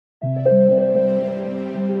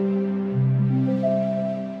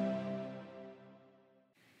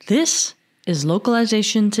This is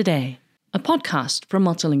Localization Today, a podcast from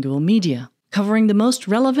Multilingual Media, covering the most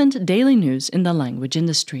relevant daily news in the language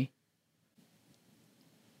industry.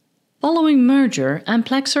 Following merger,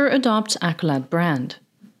 Amplexor adopts Acolad brand.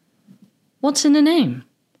 What's in the name?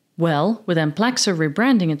 Well, with Amplexor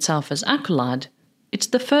rebranding itself as Acolad, it's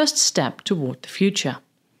the first step toward the future.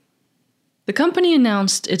 The company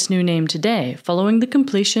announced its new name today, following the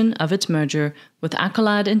completion of its merger with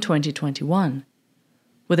Acolad in 2021.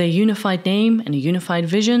 With a unified name and a unified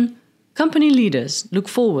vision, company leaders look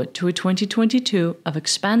forward to a 2022 of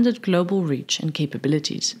expanded global reach and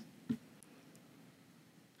capabilities.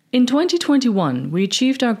 In 2021, we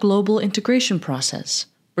achieved our global integration process,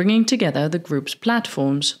 bringing together the group's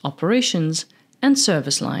platforms, operations, and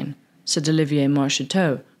service line, said Olivier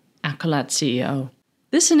Marcheteau, Acolad CEO.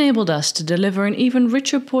 This enabled us to deliver an even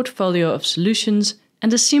richer portfolio of solutions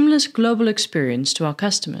and a seamless global experience to our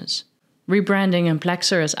customers. Rebranding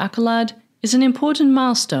Amplexor as Acolad is an important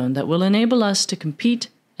milestone that will enable us to compete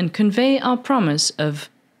and convey our promise of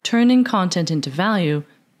turning content into value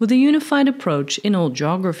with a unified approach in all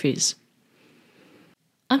geographies.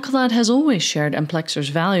 Acolad has always shared Amplexor's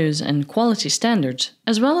values and quality standards,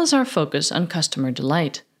 as well as our focus on customer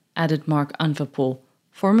delight, added Mark Anvapol,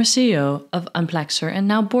 former CEO of Amplexor and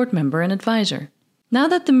now board member and advisor. Now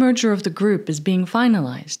that the merger of the group is being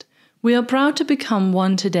finalized, we are proud to become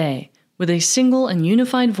one today, with a single and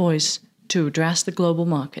unified voice to address the global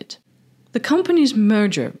market. The company's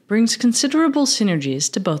merger brings considerable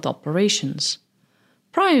synergies to both operations.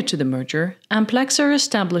 Prior to the merger, Amplexor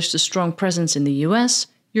established a strong presence in the US,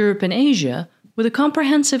 Europe and Asia with a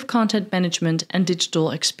comprehensive content management and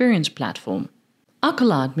digital experience platform.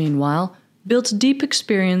 Acolad, meanwhile, built deep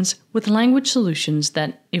experience with language solutions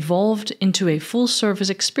that evolved into a full-service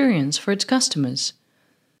experience for its customers.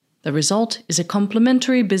 The result is a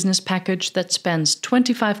complementary business package that spans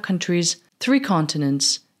 25 countries, 3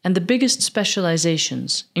 continents, and the biggest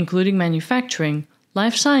specializations, including manufacturing,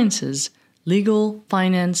 life sciences, legal,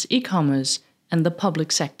 finance, e-commerce, and the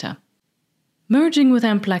public sector. Merging with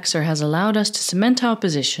Amplexor has allowed us to cement our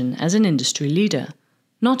position as an industry leader,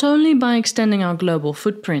 not only by extending our global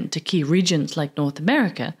footprint to key regions like North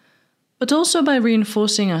America, but also by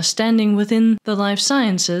reinforcing our standing within the life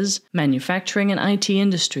sciences, manufacturing and IT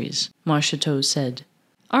industries, Marcheteau said.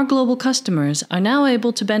 Our global customers are now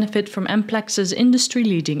able to benefit from Amplexor's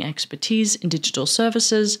industry-leading expertise in digital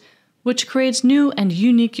services, which creates new and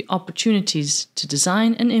unique opportunities to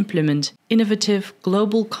design and implement innovative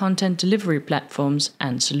global content delivery platforms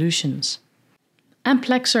and solutions.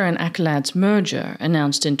 Amplexor and Acolad's merger,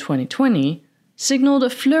 announced in 2020, signaled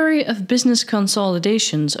a flurry of business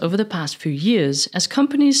consolidations over the past few years as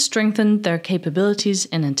companies strengthened their capabilities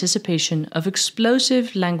in anticipation of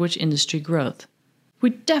explosive language industry growth.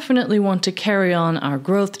 We definitely want to carry on our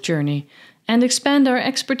growth journey and expand our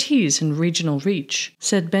expertise in regional reach,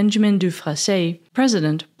 said Benjamin Dufrasset,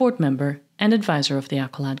 president, board member, and advisor of the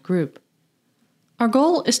Acolad Group. Our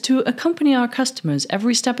goal is to accompany our customers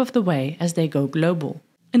every step of the way as they go global.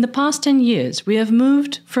 In the past 10 years, we have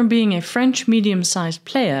moved from being a French medium-sized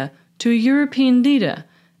player to a European leader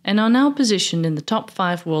and are now positioned in the top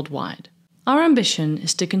 5 worldwide. Our ambition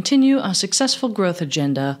is to continue our successful growth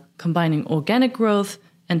agenda, combining organic growth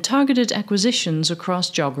and targeted acquisitions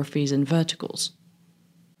across geographies and verticals.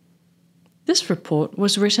 This report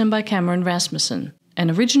was written by Cameron Rasmussen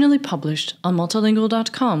and originally published on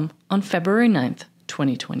multilingual.com on February 9th,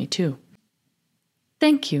 2022.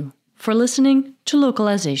 Thank you for listening to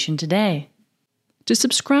Localization Today. To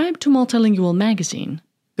subscribe to Multilingual magazine,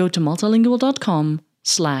 go to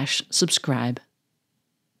multilingual.com/subscribe.